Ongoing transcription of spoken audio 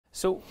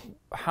So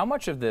how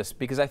much of this,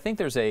 because I think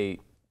there's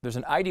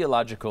an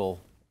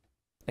ideological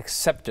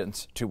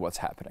acceptance to what's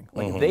happening.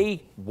 Like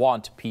they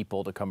want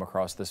people to come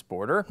across this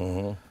border.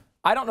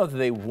 I don't know that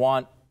they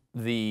want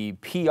the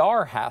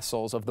PR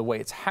hassles of the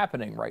way it's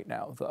happening right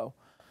now, though.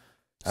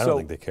 I don't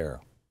think they care.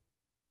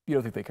 You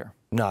don't think they care?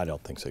 No, I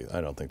don't think so.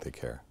 I don't think they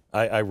care.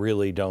 I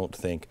really don't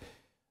think.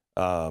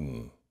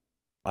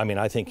 I mean,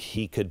 I think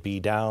he could be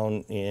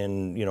down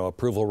in,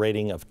 approval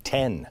rating of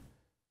 10,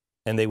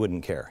 and they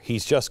wouldn't care.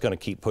 He's just going to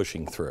keep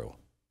pushing through.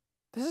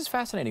 This is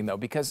fascinating, though,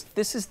 because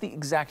this is the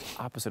exact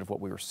opposite of what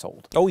we were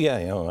sold. Oh, yeah,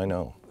 I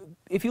know.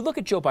 If you look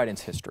at Joe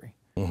Biden's history,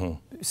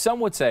 some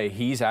would say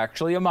he's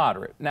actually a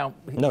moderate. Now,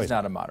 he's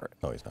not a moderate.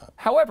 No, he's not.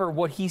 However,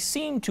 what he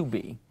seemed to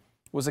be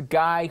was a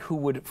guy who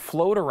would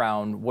float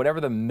around whatever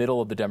the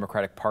middle of the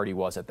Democratic Party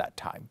was at that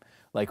time.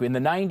 Like in the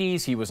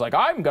 90s, he was like,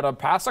 I'm going to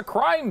pass a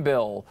crime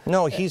bill.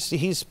 No,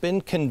 he's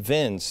been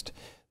convinced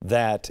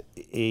that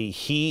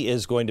he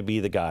is going to be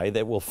the guy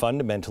that will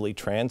fundamentally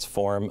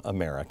transform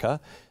America.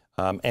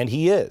 And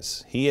he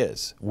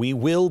is. We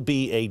will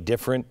be a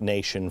different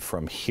nation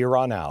from here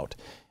on out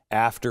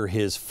after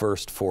his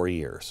first 4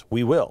 years.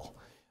 We will.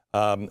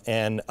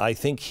 And I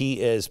think he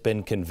has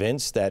been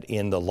convinced that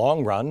in the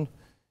long run,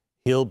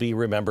 he'll be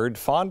remembered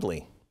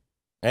fondly.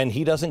 And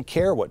he doesn't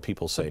care what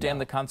people say. Damn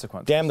the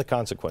consequences. Damn the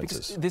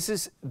consequences.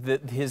 Because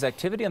his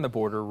activity on the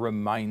border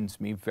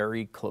reminds me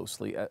very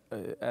closely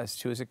as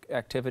to his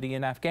activity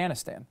in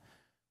Afghanistan,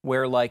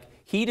 where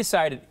he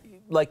decided,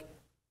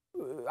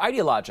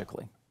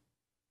 ideologically,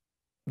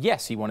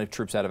 yes, he wanted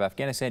troops out of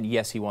Afghanistan.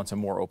 Yes, he wants a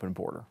more open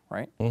border,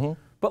 right?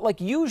 But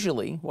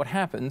usually what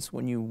happens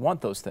when you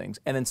want those things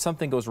and then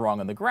something goes wrong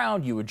on the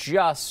ground, you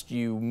adjust,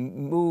 you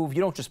move,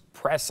 you don't just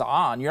press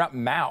on. You're not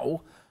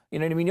Mao. You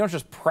know what I mean? You don't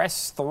just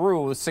press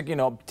through,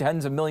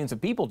 tens of millions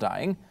of people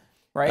dying,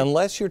 right?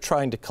 Unless you're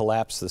trying to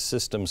collapse the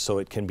system so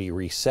it can be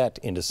reset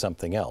into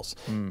something else.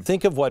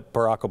 Think of what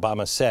Barack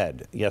Obama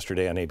said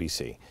yesterday on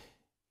ABC.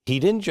 He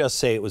didn't just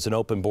say it was an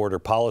open border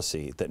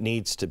policy that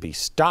needs to be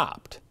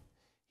stopped.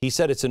 He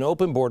said it's an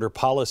open border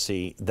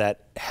policy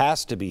that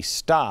has to be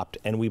stopped,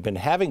 and we've been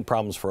having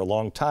problems for a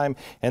long time,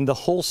 and the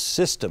whole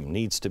system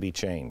needs to be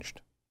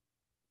changed.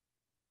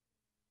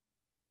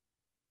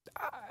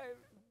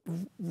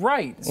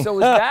 Right. So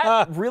is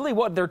that really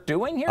what they're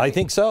doing here? I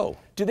think so.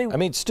 Do they? I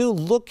mean, Stu,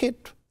 look at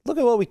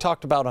what we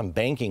talked about on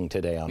banking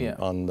today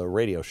on the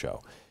radio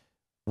show.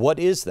 What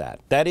is that?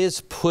 That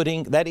is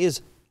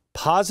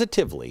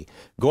positively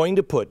going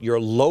to put your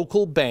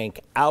local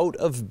bank out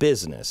of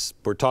business.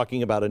 We're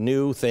talking about a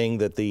new thing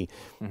that the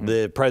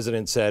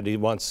president said he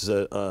wants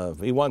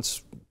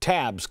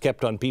tabs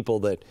kept on people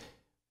that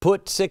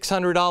put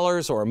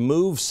 $600 or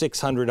move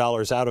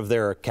 $600 out of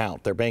their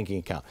account, their banking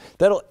account.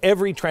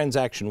 Every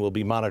transaction will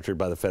be monitored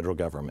by the federal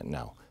government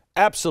now.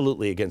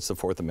 Absolutely against the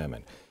Fourth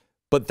Amendment.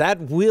 But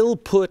that will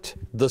put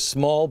the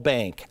small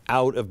bank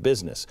out of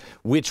business,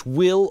 which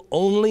will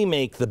only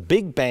make the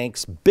big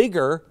banks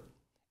bigger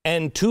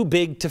and too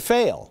big to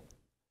fail.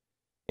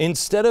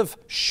 Instead of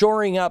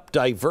shoring up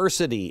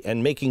diversity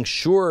and making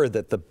sure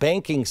that the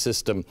banking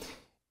system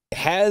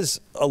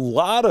has a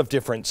lot of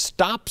different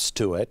stops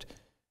to it,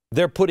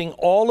 they're putting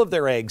all of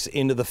their eggs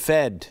into the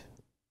Fed.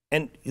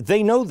 And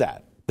they know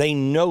that. They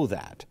know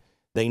that.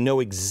 They know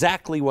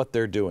exactly what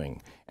they're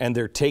doing. And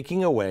they're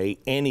taking away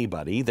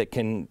anybody that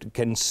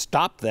can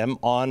stop them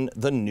on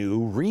the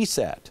new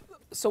reset.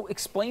 So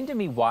explain to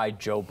me why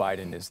Joe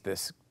Biden is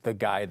the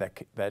guy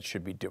that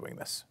should be doing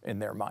this in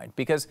their mind.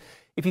 Because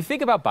if you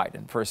think about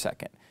Biden for a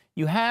second,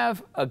 you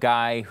have a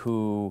guy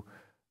who,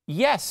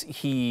 yes,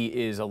 he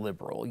is a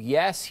liberal.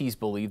 Yes, he's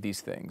believed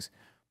these things.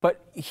 But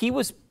he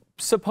was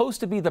supposed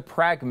to be the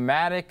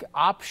pragmatic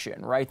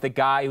option, right? The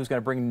guy who's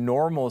going to bring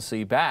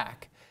normalcy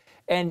back.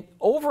 And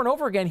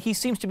over again, he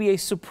seems to be a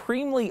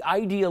supremely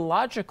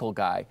ideological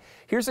guy.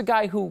 Here's a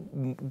guy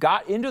who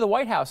got into the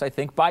White House, I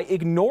think, by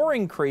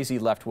ignoring crazy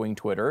left-wing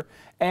Twitter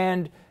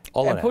and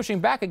pushing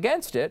back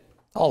against it.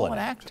 All an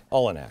act.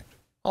 All an act.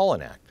 All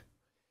an act.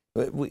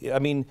 I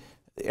mean,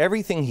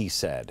 everything he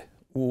said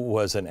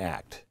was an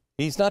act.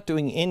 He's not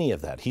doing any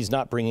of that. He's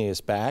not bringing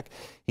us back.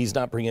 He's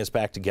not bringing us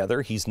back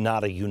together. He's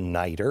not a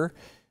uniter.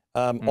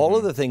 All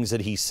of the things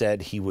that he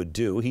said he would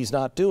do, he's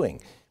not doing.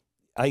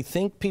 I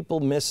think people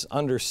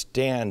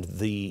misunderstand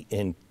the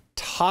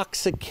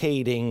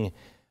intoxicating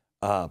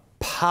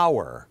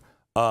power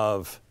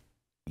of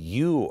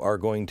you are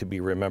going to be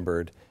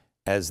remembered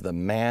as the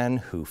man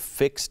who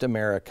fixed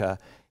America,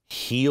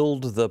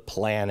 healed the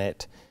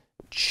planet,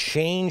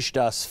 changed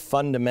us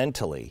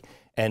fundamentally,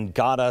 and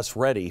got us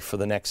ready for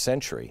the next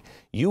century.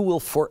 You will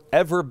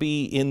forever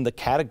be in the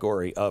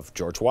category of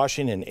George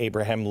Washington,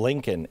 Abraham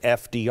Lincoln,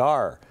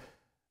 FDR.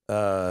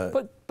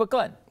 But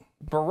Glenn,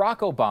 Barack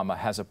Obama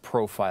has a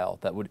profile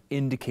that would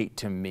indicate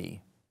to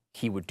me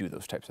he would do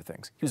those types of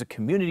things. He was a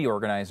community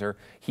organizer.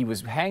 He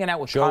was hanging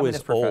out with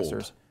communist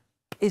professors.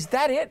 Is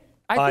that it?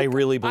 I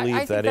really believe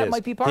I think that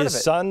might be part of it.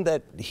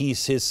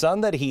 His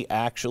son that he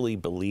actually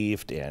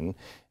believed in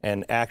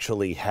and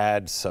actually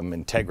had some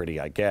integrity,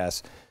 I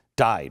guess,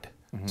 died.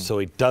 so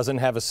he doesn't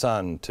have a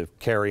son to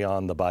carry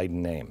on the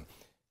Biden name.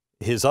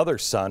 His other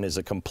son is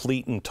a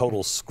complete and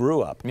total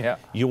screw up. Yeah.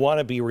 You want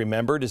to be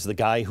remembered as the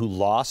guy who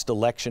lost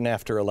election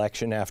after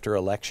election after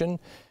election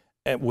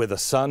with a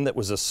son that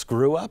was a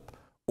screw up?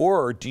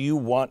 Or do you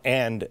want,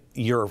 and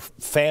your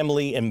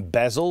family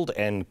embezzled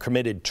and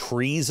committed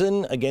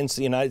treason against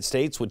the United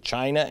States with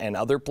China and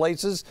other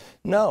places?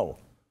 No,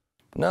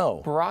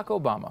 no. Barack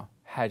Obama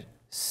had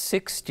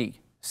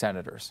 60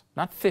 senators,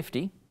 not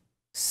 50,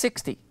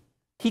 60.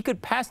 He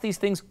could pass these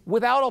things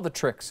without all the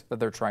tricks that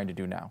they're trying to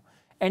do now.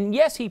 And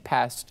yes, he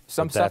passed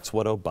some stuff. That's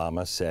what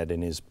Obama said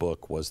in his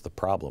book was the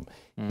problem.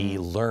 He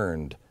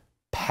learned,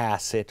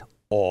 pass it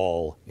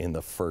all in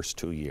the first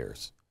 2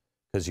 years,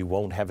 because you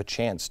won't have a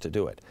chance to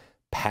do it.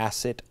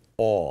 Pass it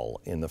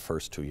all in the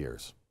first 2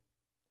 years.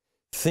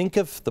 Think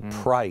of the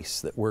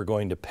price that we're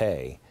going to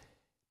pay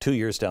 2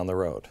 years down the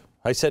road.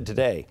 I said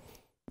today,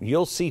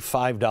 you'll see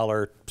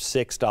 $5,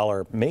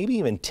 $6, maybe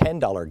even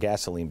 $10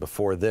 gasoline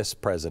before this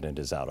president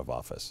is out of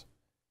office.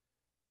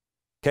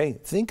 Okay,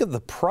 think of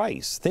the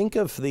price. Think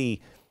of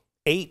the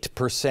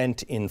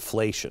 8%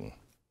 inflation.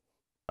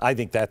 I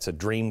think that's a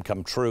dream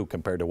come true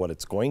compared to what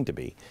it's going to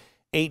be.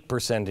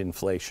 8%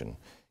 inflation.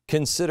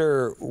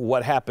 Consider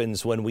what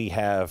happens when we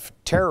have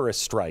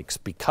terrorist strikes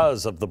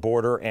because of the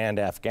border and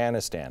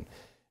Afghanistan.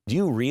 Do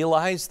you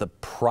realize the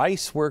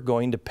price we're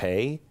going to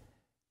pay?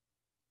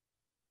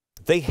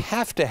 They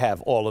have to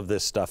have all of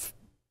this stuff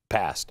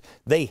passed.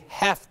 They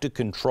have to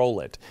control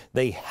it.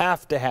 They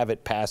have to have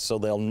it passed so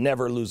they'll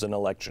never lose an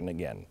election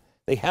again.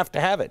 They have to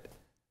have it.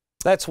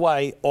 That's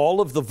why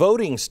all of the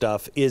voting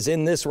stuff is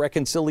in this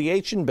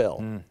reconciliation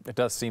bill. It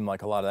does seem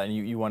like a lot of that, and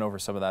you went over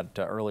some of that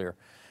earlier.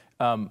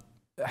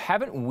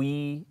 Haven't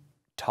we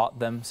taught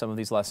them some of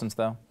these lessons,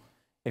 though?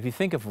 If you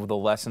think of the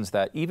lessons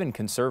that even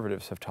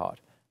conservatives have taught,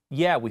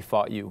 yeah, we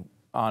fought you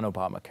on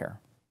Obamacare,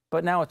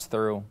 but now it's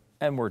through.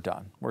 And we're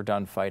done. We're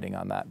done fighting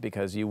on that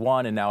because you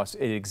won and now it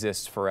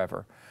exists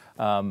forever.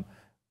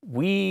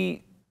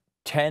 We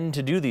tend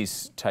to do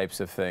these types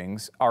of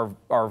things.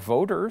 Our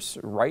voters,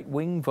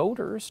 right-wing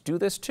voters, do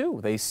this too.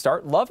 They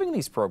start loving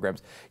these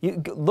programs.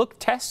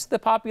 Test the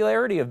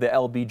popularity of the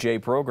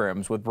LBJ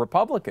programs with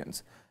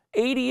Republicans.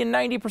 80 and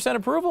 90%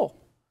 approval.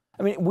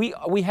 I mean,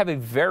 we have a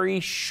very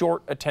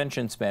short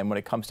attention span when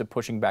it comes to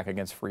pushing back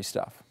against free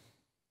stuff.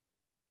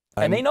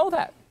 And they know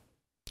that.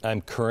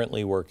 I'm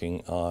currently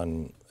working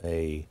on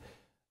a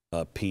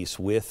piece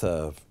with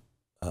a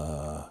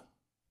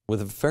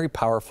very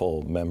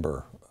powerful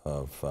member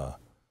of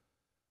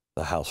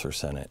the House or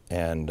Senate,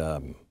 and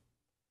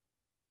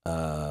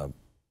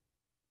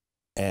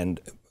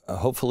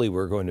hopefully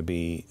we're going to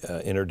be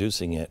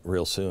introducing it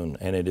real soon.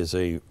 And it is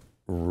a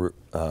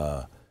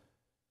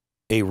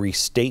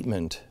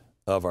restatement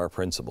of our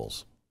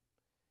principles.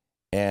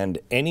 And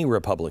any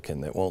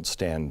Republican that won't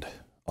stand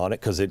on it,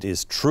 because it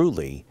is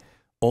truly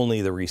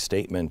only the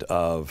restatement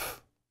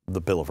of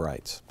the Bill of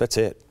Rights. That's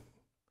it.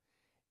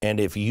 And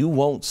if you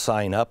won't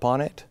sign up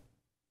on it,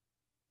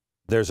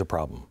 there's a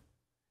problem.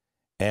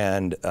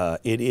 And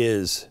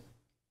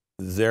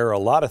there are a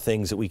lot of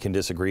things that we can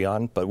disagree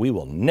on, but we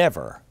will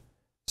never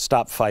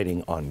stop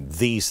fighting on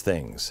these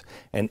things.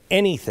 And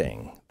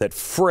anything that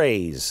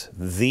frays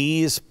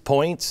these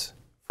points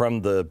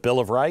from the Bill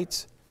of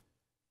Rights,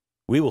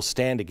 we will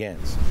stand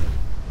against.